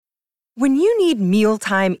When you need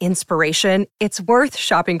mealtime inspiration, it's worth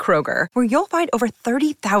shopping Kroger, where you'll find over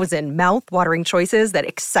 30,000 mouth-watering choices that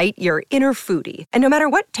excite your inner foodie. And no matter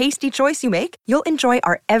what tasty choice you make, you'll enjoy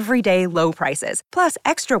our everyday low prices, plus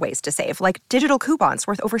extra ways to save, like digital coupons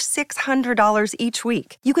worth over $600 each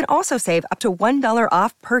week. You can also save up to $1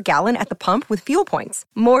 off per gallon at the pump with fuel points.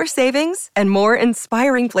 More savings and more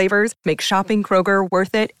inspiring flavors make shopping Kroger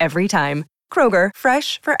worth it every time. Kroger,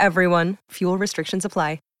 fresh for everyone. Fuel restrictions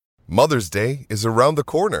apply. Mother's Day is around the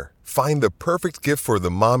corner. Find the perfect gift for the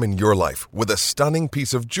mom in your life with a stunning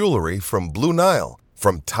piece of jewelry from Blue Nile.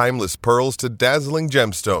 From timeless pearls to dazzling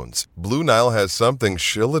gemstones, Blue Nile has something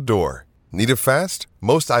she'll adore. Need it fast?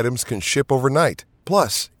 Most items can ship overnight.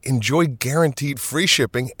 Plus, enjoy guaranteed free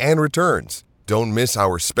shipping and returns. Don't miss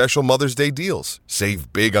our special Mother's Day deals.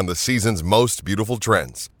 Save big on the season's most beautiful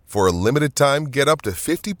trends. For a limited time, get up to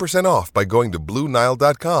 50% off by going to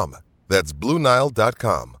BlueNile.com. That's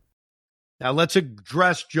BlueNile.com. Now let's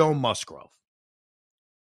address Joe Musgrove.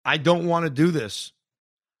 I don't want to do this.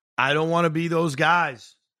 I don't want to be those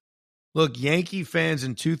guys. Look, Yankee fans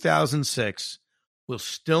in 2006 will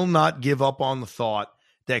still not give up on the thought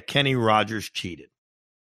that Kenny Rogers cheated.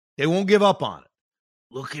 They won't give up on it.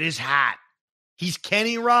 Look at his hat. He's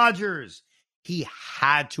Kenny Rogers. He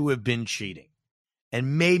had to have been cheating.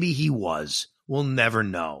 And maybe he was. We'll never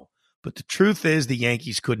know. But the truth is the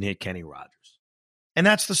Yankees couldn't hit Kenny Rogers. And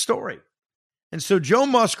that's the story. And so Joe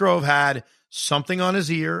Musgrove had something on his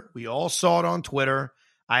ear. We all saw it on Twitter.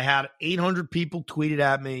 I had 800 people tweeted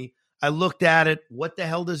at me. I looked at it. What the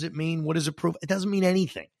hell does it mean? What does it prove? It doesn't mean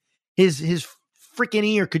anything. His freaking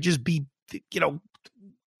ear could just be,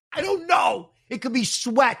 I don't know. It could be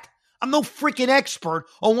sweat. I'm no freaking expert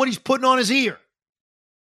on what he's putting on his ear.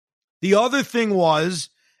 The other thing was,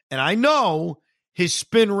 and I know his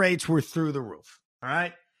spin rates were through the roof. All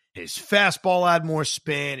right. His fastball had more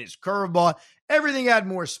spin, his curveball, everything had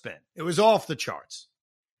more spin. It was off the charts.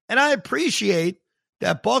 And I appreciate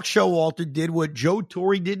that Buck Showalter did what Joe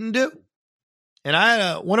Torre didn't do. And I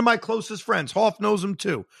had one of my closest friends, Hoff knows him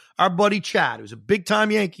too, our buddy Chad, who's a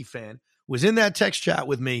big-time Yankee fan, was in that text chat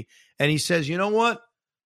with me, and he says, you know what?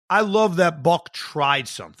 I love that Buck tried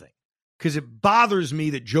something because it bothers me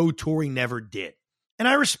that Joe Torre never did. And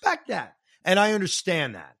I respect that, and I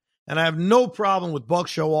understand that. And I have no problem with Buck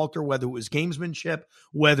Showalter, whether it was gamesmanship,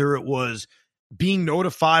 whether it was being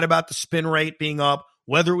notified about the spin rate being up,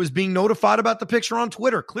 whether it was being notified about the picture on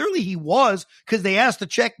Twitter. Clearly he was, because they asked to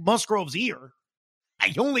check Musgrove's ear.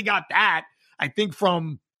 I only got that, I think,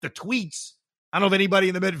 from the tweets. I don't know if anybody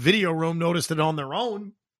in the Met video room noticed it on their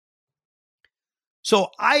own.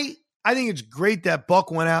 So I think it's great that Buck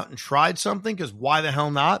went out and tried something, because why the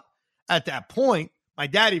hell not? At that point, my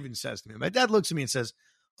dad even says to me, my dad looks at me and says,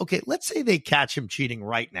 okay, let's say they catch him cheating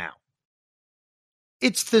right now.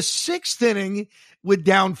 It's the sixth inning with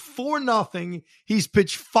down 4-0. He's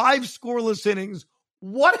pitched 5 scoreless innings.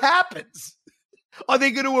 What happens? Are they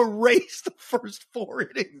going to erase the first 4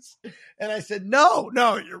 innings? And I said, no,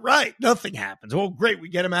 you're right. Nothing happens. Oh, great. We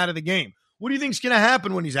get him out of the game. What do you think's going to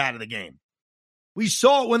happen when he's out of the game? We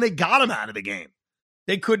saw it when they got him out of the game.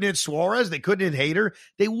 They couldn't hit Suarez. They couldn't hit Hader.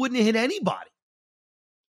 They wouldn't hit anybody.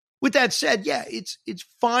 With that said, yeah, it's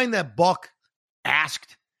fine that Buck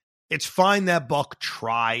asked. It's fine that Buck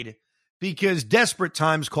tried, because desperate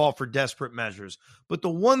times call for desperate measures. But the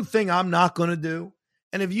one thing I'm not going to do,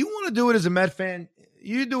 and if you want to do it as a Met fan,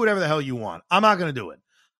 you do whatever the hell you want. I'm not going to do it.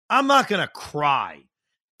 I'm not going to cry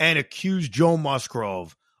and accuse Joe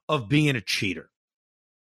Musgrove of being a cheater.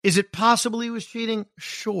 Is it possible he was cheating?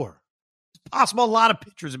 Sure. It's possible a lot of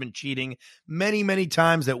pitchers have been cheating many, many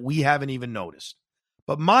times that we haven't even noticed.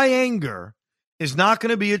 But my anger is not going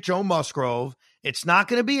to be at Joe Musgrove. It's not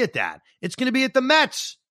going to be at that. It's going to be at the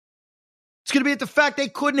Mets. It's going to be at the fact they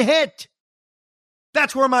couldn't hit.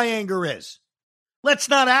 That's where my anger is. Let's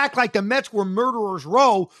not act like the Mets were murderers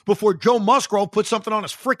row before Joe Musgrove put something on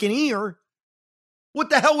his freaking ear. What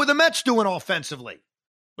the hell were the Mets doing offensively?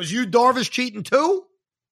 Was Yu Darvish cheating too?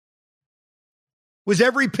 Was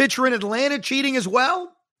every pitcher in Atlanta cheating as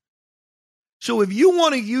well? So if you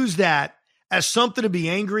want to use that as something to be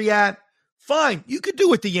angry at, fine. You could do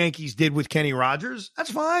what the Yankees did with Kenny Rogers.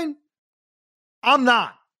 That's fine. I'm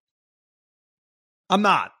not. I'm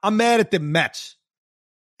mad at the Mets.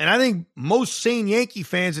 And I think most sane Yankee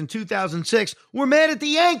fans in 2006 were mad at the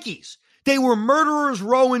Yankees. They were murderers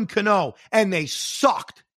row in Cano, and they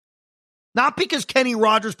sucked. Not because Kenny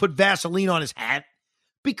Rogers put Vaseline on his hat,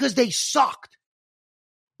 because they sucked.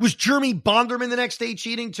 Was Jeremy Bonderman the next day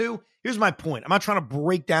cheating too? Here's my point. I'm not trying to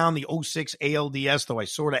break down the 06 ALDS, though I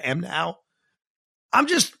sort of am now.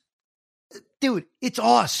 Dude, it's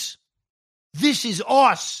us. This is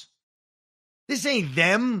us. This ain't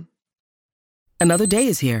them. Another day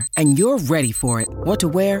is here, and you're ready for it. What to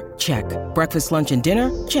wear? Check. Breakfast, lunch, and dinner?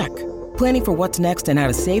 Check. Planning for what's next and how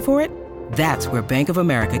to save for it? That's where Bank of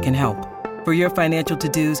America can help. For your financial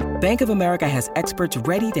to-dos, Bank of America has experts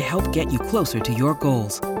ready to help get you closer to your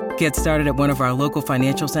goals. Get started at one of our local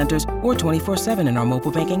financial centers or 24/7 in our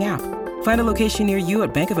mobile banking app. Find a location near you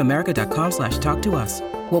at bankofamerica.com/talktous.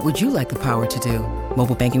 What would you like the power to do?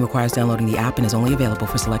 Mobile banking requires downloading the app and is only available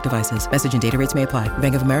for select devices. Message and data rates may apply.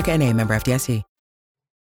 Bank of America N.A., member FDIC.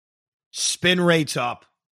 Spin rates up.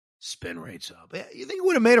 Spin rates up. You think it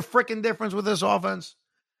would have made a freaking difference with this offense?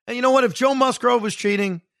 And you know what? If Joe Musgrove was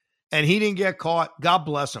cheating and he didn't get caught, God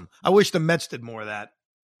bless him. I wish the Mets did more of that.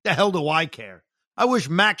 The hell do I care? I wish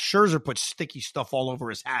Max Scherzer put sticky stuff all over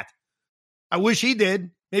his hat. I wish he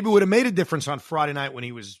did. Maybe it would have made a difference on Friday night when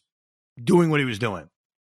he was doing what he was doing.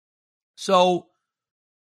 So,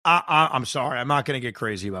 I'm sorry. I'm not going to get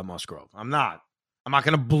crazy about Musgrove. I'm not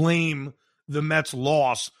going to blame the Mets'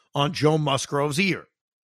 loss on Joe Musgrove's ear.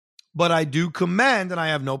 But I do commend, and I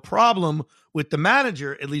have no problem with the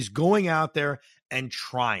manager at least going out there and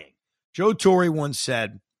trying. Joe Torre once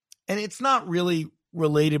said, and it's not really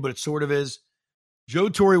related, but it sort of is. Joe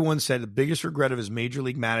Torre once said the biggest regret of his major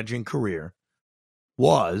league managing career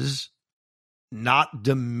was not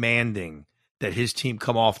demanding that his team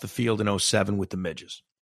come off the field in 2007 with the midges.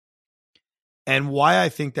 And why I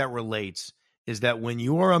think that relates is that when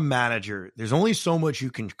you are a manager, there's only so much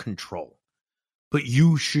you can control, but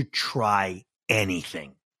you should try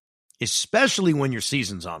anything, especially when your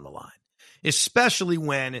season's on the line, especially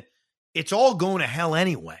when it's all going to hell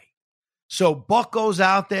anyway. So Buck goes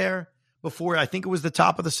out there before, I think it was the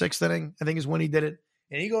top of the sixth inning, I think is when he did it.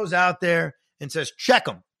 And he goes out there and says, check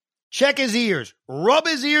him, check his ears, rub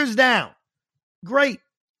his ears down. Great.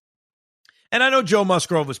 And I know Joe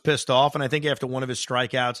Musgrove was pissed off, and I think after one of his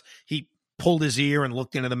strikeouts, he pulled his ear and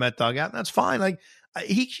looked into the Met dugout. That's fine. Like,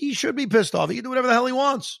 he should be pissed off. He can do whatever the hell he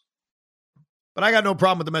wants. But I got no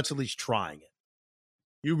problem with the Mets at least trying it.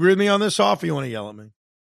 You agree with me on this, Off, or you want to yell at me?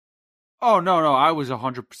 Oh, no. I was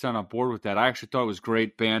 100% on board with that. I actually thought it was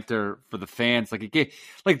great banter for the fans.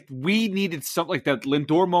 Like we needed something like that.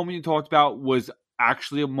 Lindor moment you talked about was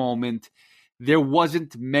actually a moment. There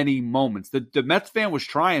wasn't many moments. The Mets fan was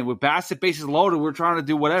trying with Bassett bases loaded. We're trying to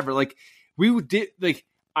do whatever. Like we did. Like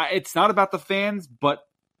it's not about the fans, but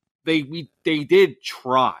they did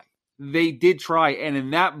try. They did try, and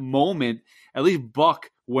in that moment, at least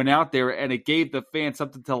Buck went out there, and it gave the fans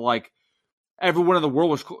something to like. Everyone in the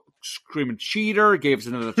world was screaming cheater. Gave us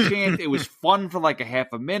another chance. It was fun for like a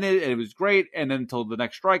half a minute, and it was great. And then until the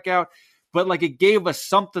next strikeout. But like it gave us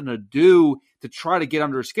something to do to try to get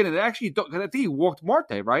under his skin. And it actually, I think he walked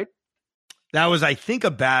Marte, right? That was, I think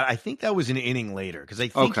that was an inning later because I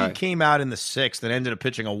think he came out in the sixth and ended up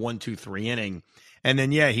pitching a 1-2-3 inning. And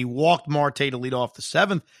then, he walked Marte to lead off the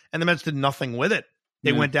seventh, and the Mets did nothing with it.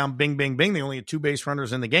 They went down bing, bing, bing. They only had 2 base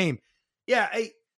runners in the game. Yeah,